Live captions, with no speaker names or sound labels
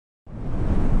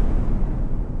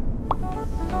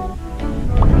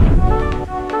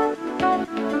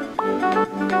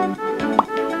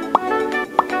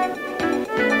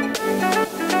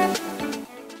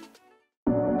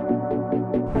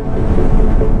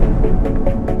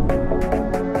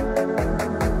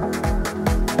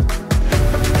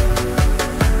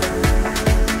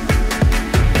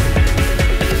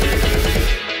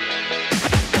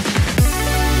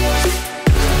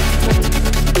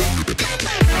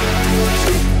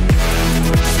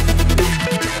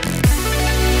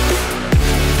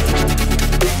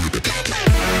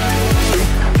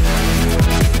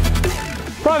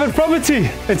property,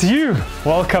 it's you.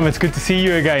 Welcome, it's good to see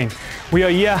you again. We are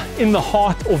here in the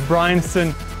heart of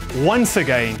Bryanston once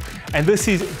again, and this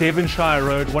is Devonshire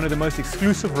Road, one of the most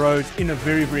exclusive roads in a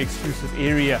very, very exclusive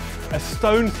area. A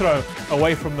stone throw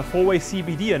away from the four-way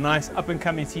CBD, a nice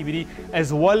up-and-coming CBD,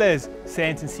 as well as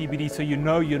Sandton CBD, so you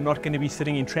know you're not going to be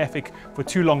sitting in traffic for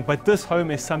too long. But this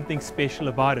home has something special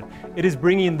about it. It is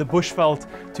bringing the bushveld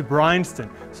to Bryanston.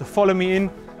 So follow me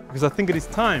in, because I think it is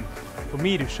time for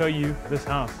me to show you this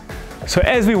house. So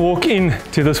as we walk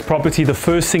into this property, the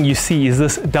first thing you see is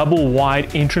this double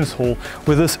wide entrance hall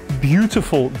with this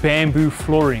beautiful bamboo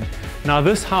flooring. Now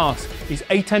this house is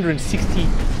 860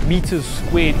 meters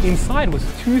squared inside with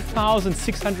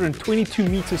 2,622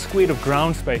 meters squared of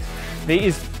ground space. There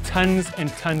is tons and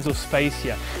tons of space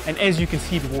here. And as you can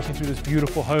see, walking through this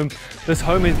beautiful home, this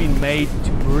home has been made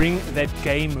to bring that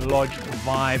game lodge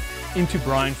vibe into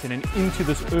Bryanston and into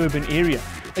this urban area.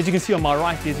 As you can see on my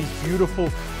right, there's this beautiful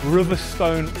river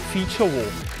stone feature wall.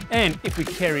 And if we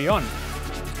carry on,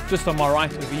 just on my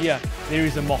right over here, there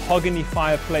is a mahogany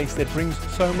fireplace that brings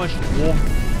so much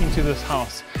warmth into this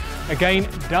house. Again,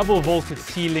 double vaulted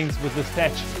ceilings with the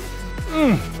thatch.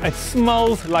 It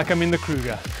smells like I'm in the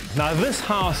Kruger. Now this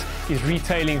house is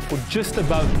retailing for just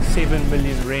about 7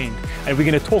 million rand, and we're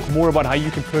going to talk more about how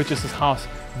you can purchase this house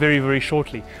very, very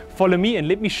shortly. Follow me and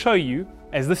let me show you,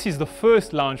 as this is the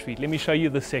first lounge suite, let me show you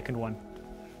the second one.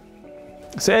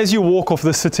 So as you walk off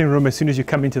the sitting room, as soon as you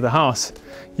come into the house,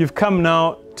 you've come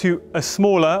now to a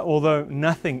smaller, although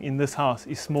nothing in this house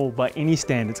is small by any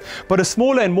standards, but a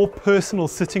smaller and more personal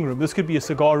sitting room. This could be a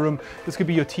cigar room, this could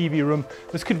be your TV room,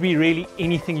 this could be really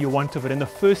anything you want of it. And the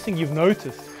first thing you've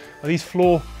noticed are these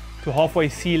floor to halfway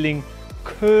ceiling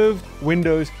curved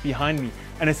windows behind me.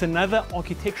 And it's another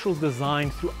architectural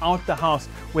design throughout the house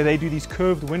where they do these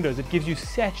curved windows. It gives you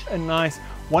such a nice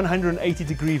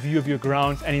 180-degree view of your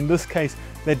grounds, and in this case,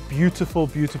 that beautiful,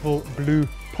 beautiful blue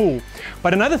pool.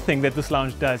 But another thing that this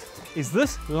lounge does is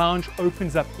this lounge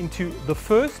opens up into the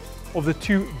first of the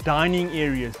two dining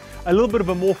areas. A little bit of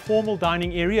a more formal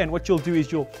dining area, and what you'll do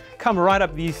is you'll come right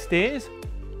up these stairs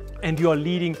and you are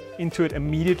leading into it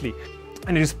immediately.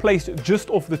 And it is placed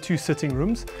just off the two sitting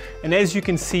rooms. And as you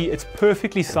can see, it's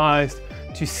perfectly sized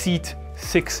to seat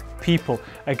 6 people.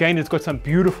 Again, it's got some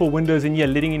beautiful windows in here,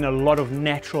 letting in a lot of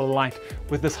natural light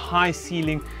with this high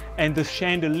ceiling and this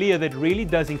chandelier that really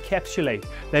does encapsulate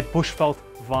that bushveld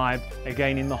vibe.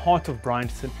 Again, in the heart of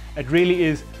Bryanston, it really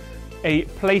is a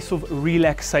place of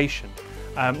relaxation.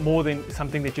 More than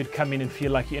something that you'd come in and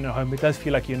feel like you're in a home. It does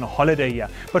feel like you're in a holiday here.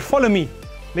 But follow me,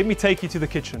 let me take you to the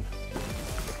kitchen.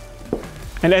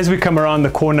 And as we come around the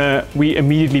corner, we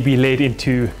immediately be led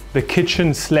into the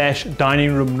kitchen slash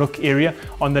dining room nook area.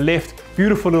 On the left,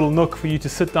 beautiful little nook for you to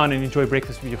sit down and enjoy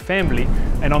breakfast with your family.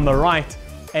 And on the right,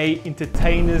 a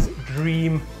entertainer's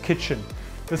dream kitchen.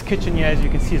 This kitchen here, as you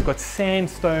can see, has got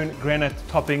sandstone granite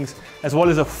toppings, as well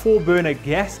as a 4-burner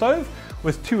gas stove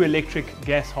with 2 electric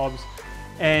gas hobs.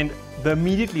 And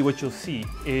immediately what you'll see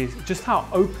is just how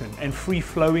open and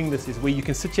free-flowing this is, where you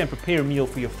can sit here and prepare a meal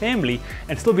for your family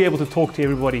and still be able to talk to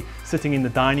everybody sitting in the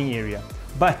dining area.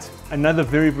 But another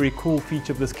very, very cool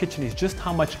feature of this kitchen is just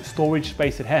how much storage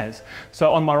space it has.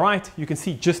 So on my right, you can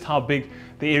see just how big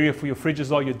the area for your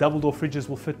fridges are. Your double-door fridges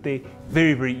will fit there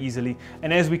very, very easily.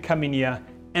 And as we come in here,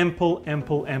 ample,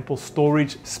 ample, ample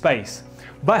storage space.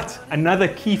 But another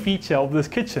key feature of this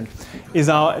kitchen is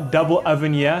our double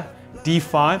oven here,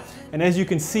 D5, and as you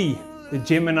can see, the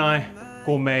Gemini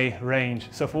gourmet range.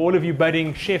 So for all of you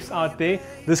budding chefs out there,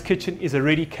 this kitchen is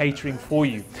already catering for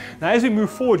you. Now as we move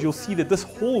forward, you'll see that this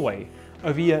hallway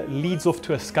over here leads off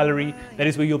to a scullery. That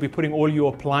is where you'll be putting all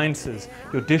your appliances,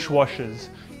 your dishwashers,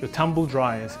 your tumble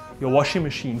dryers, your washing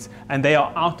machines, and they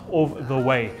are out of the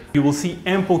way. You will see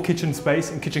ample kitchen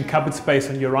space and kitchen cupboard space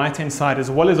on your right hand side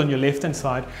as well as on your left hand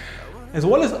side, as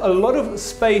well as a lot of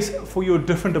space for your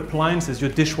different appliances, your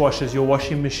dishwashers, your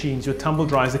washing machines, your tumble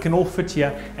dryers. They can all fit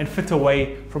here and fit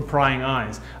away from prying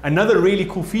eyes. Another really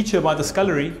cool feature about the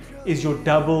scullery is your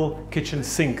double kitchen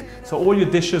sink. So all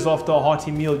your dishes after a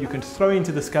hearty meal, you can throw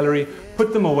into the scullery,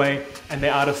 put them away, and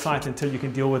they're out of sight until you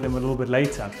can deal with them a little bit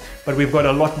later. But we've got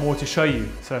a lot more to show you,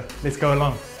 so let's go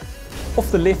along.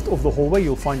 Off the left of the hallway,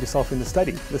 you'll find yourself in the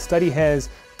study. The study has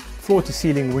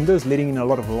floor-to-ceiling windows letting in a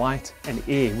lot of light and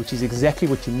air, which is exactly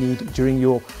what you need during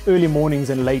your early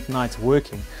mornings and late nights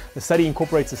working. The study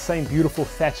incorporates the same beautiful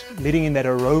thatch, letting in that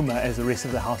aroma as the rest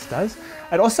of the house does.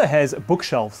 It also has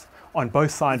bookshelves on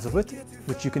both sides of it,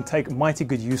 which you can take mighty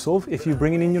good use of if you're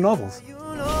bringing in your novels.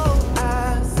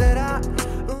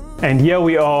 And here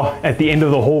we are at the end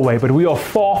of the hallway, but we are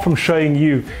far from showing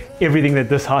you everything that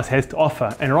this house has to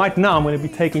offer. And right now I'm going to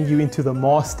be taking you into the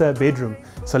master bedroom.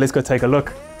 So let's go take a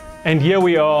look. And here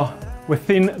we are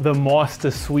within the master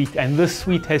suite, and this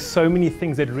suite has so many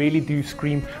things that really do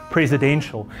scream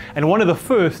presidential. And one of the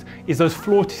first is those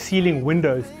floor to ceiling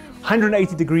windows,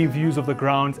 180-degree views of the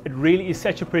grounds. It really is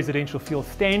such a presidential feel.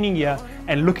 Standing here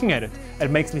and looking at it,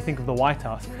 it makes me think of the White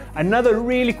House. Another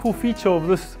really cool feature of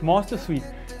this master suite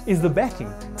is the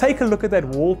backing. Take a look at that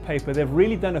wallpaper. They've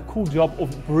really done a cool job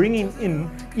of bringing in,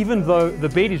 even though the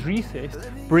bed is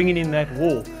recessed, bringing in that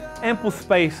wall. Ample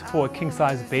space for a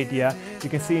king-size bed here. You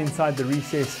can see inside the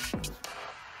recess.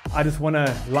 I just want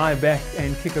to lie back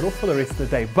and kick it off for the rest of the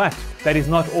day. But that is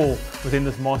not all within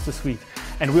this master suite.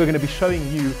 And we're going to be showing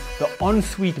you the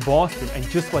ensuite bathroom and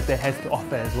just what that has to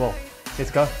offer as well. Let's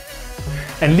go.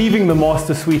 And leaving the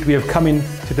master suite, we have come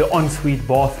into the ensuite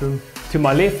bathroom. To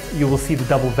my left, you will see the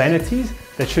double vanities.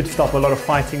 That should stop a lot of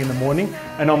fighting in the morning.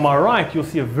 And on my right, you'll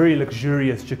see a very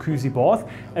luxurious jacuzzi bath,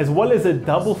 as well as a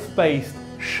double-spaced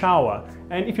shower.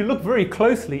 And if you look very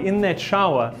closely in that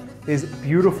shower, there's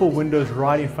beautiful windows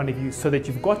right in front of you so that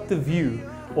you've got the view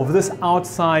of this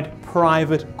outside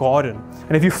private garden.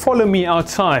 And if you follow me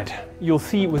outside, you'll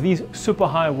see with these super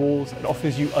high walls, it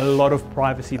offers you a lot of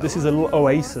privacy. This is a little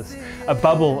oasis, a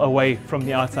bubble away from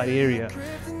the outside area.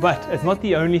 But it's not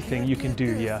the only thing you can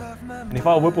do here. And if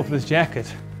I whip off this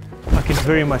jacket, I can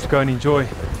very much go and enjoy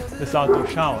this outdoor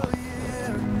shower.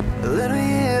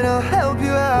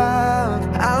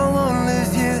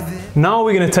 Now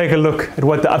we're going to take a look at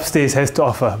what the upstairs has to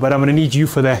offer, but I'm going to need you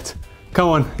for that. Come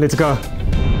on, let's go.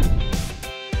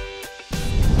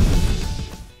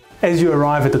 As you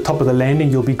arrive at the top of the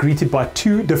landing, you'll be greeted by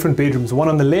two different bedrooms, one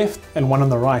on the left and one on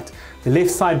the right. The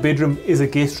left side bedroom is a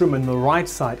guest room and the right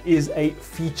side is a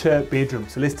feature bedroom.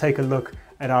 So let's take a look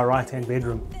at our right-hand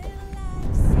bedroom.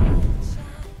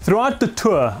 Throughout the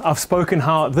tour, I've spoken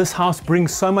how this house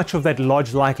brings so much of that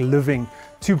lodge-like living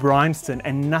to Bryanston,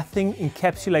 and nothing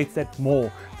encapsulates that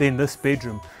more than this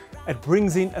bedroom. It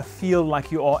brings in a feel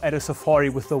like you are at a safari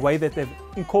with the way that they've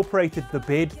incorporated the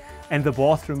bed and the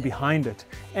bathroom behind it.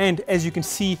 And as you can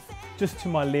see just to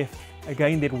my left,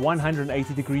 again, that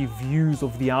 180-degree views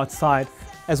of the outside,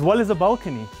 as well as a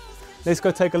balcony. Let's go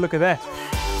take a look at that.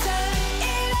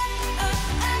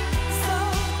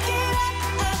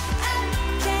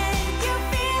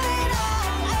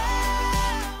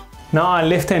 Now our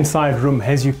left-hand side room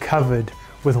has you covered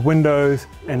with windows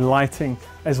and lighting,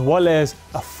 as well as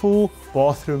a full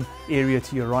bathroom area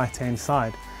to your right-hand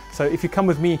side. So if you come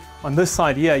with me on this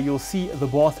side here, you'll see the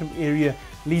bathroom area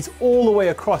leads all the way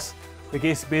across the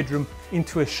guest bedroom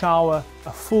into a shower,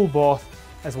 a full bath,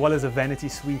 as well as a vanity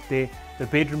suite there. The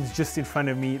bedroom's just in front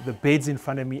of me, the bed's in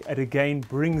front of me. It again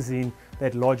brings in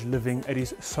that lodge living. It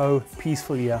is so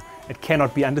peaceful here. It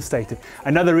cannot be understated.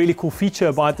 Another really cool feature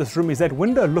about this room is that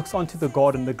window looks onto the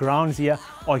garden. The grounds here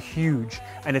are huge,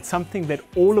 and it's something that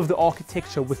all of the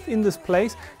architecture within this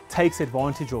place takes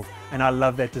advantage of. And I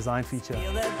love that design feature.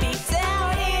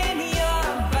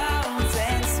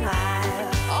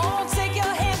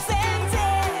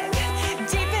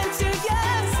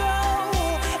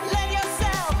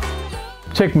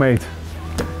 Checkmate.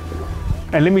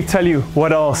 And let me tell you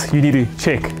what else you need to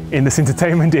check in this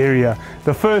entertainment area.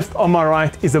 The first on my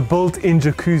right is a built-in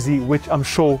jacuzzi, which I'm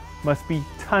sure must be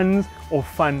tons of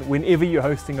fun whenever you're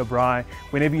hosting a braai,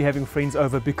 whenever you're having friends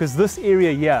over, because this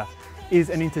area here is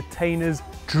an entertainer's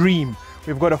dream.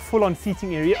 We've got a full-on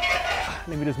seating area.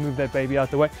 Let me just move that baby out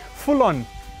the way. Full-on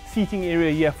seating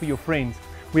area here for your friends.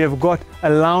 We have got a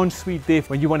lounge suite there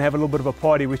when you want to have a little bit of a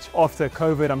party, which after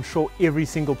COVID, I'm sure every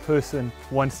single person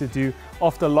wants to do.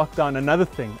 After lockdown, another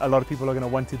thing a lot of people are going to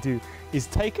want to do is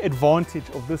take advantage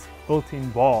of this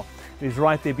built-in bar. It is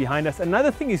right there behind us. Another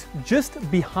thing is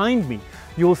just behind me.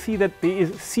 You'll see that there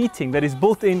is seating that is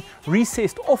built in,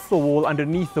 recessed off the wall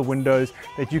underneath the windows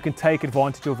that you can take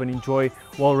advantage of and enjoy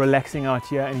while relaxing out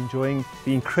here and enjoying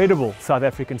the incredible South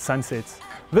African sunsets.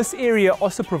 This area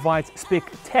also provides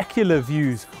spectacular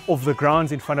views of the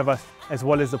grounds in front of us, as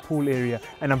well as the pool area,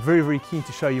 and I'm very, very keen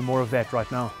to show you more of that right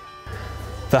now.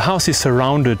 The house is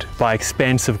surrounded by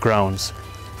expansive grounds.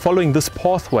 Following this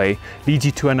pathway leads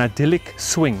you to an idyllic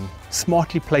swing,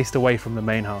 smartly placed away from the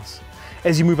main house.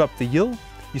 As you move up the hill,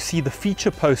 you see the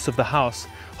feature posts of the house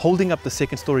holding up the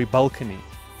second-story balcony.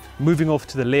 Moving off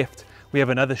to the left, we have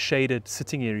another shaded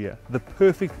sitting area, the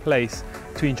perfect place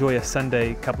to enjoy a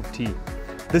Sunday cup of tea.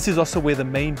 This is also where the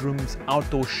main room's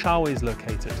outdoor shower is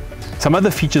located. Some other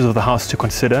features of the house to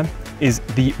consider is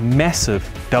the massive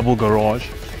double garage,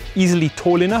 easily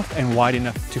tall enough and wide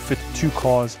enough to fit 2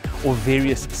 cars of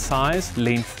various size,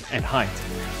 length and height.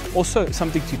 Also,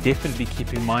 something to definitely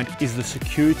keep in mind is the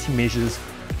security measures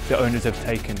the owners have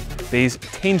taken. There's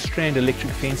 10-strand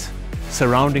electric fence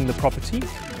surrounding the property,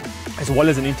 as well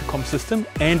as an intercom system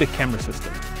and a camera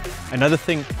system. Another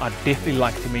thing I'd definitely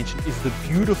like to mention is the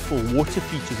beautiful water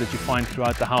features that you find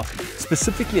throughout the house.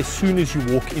 Specifically, as soon as you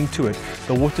walk into it,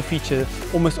 the water feature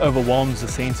almost overwhelms the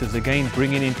senses. Again,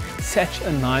 bringing in such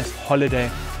a nice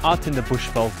holiday out in the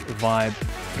bushveld vibe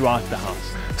throughout the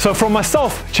house. So from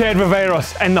myself, Chad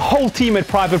Viveiros, and the whole team at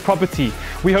Private Property,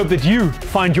 we hope that you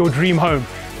find your dream home.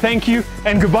 Thank you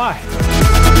and goodbye.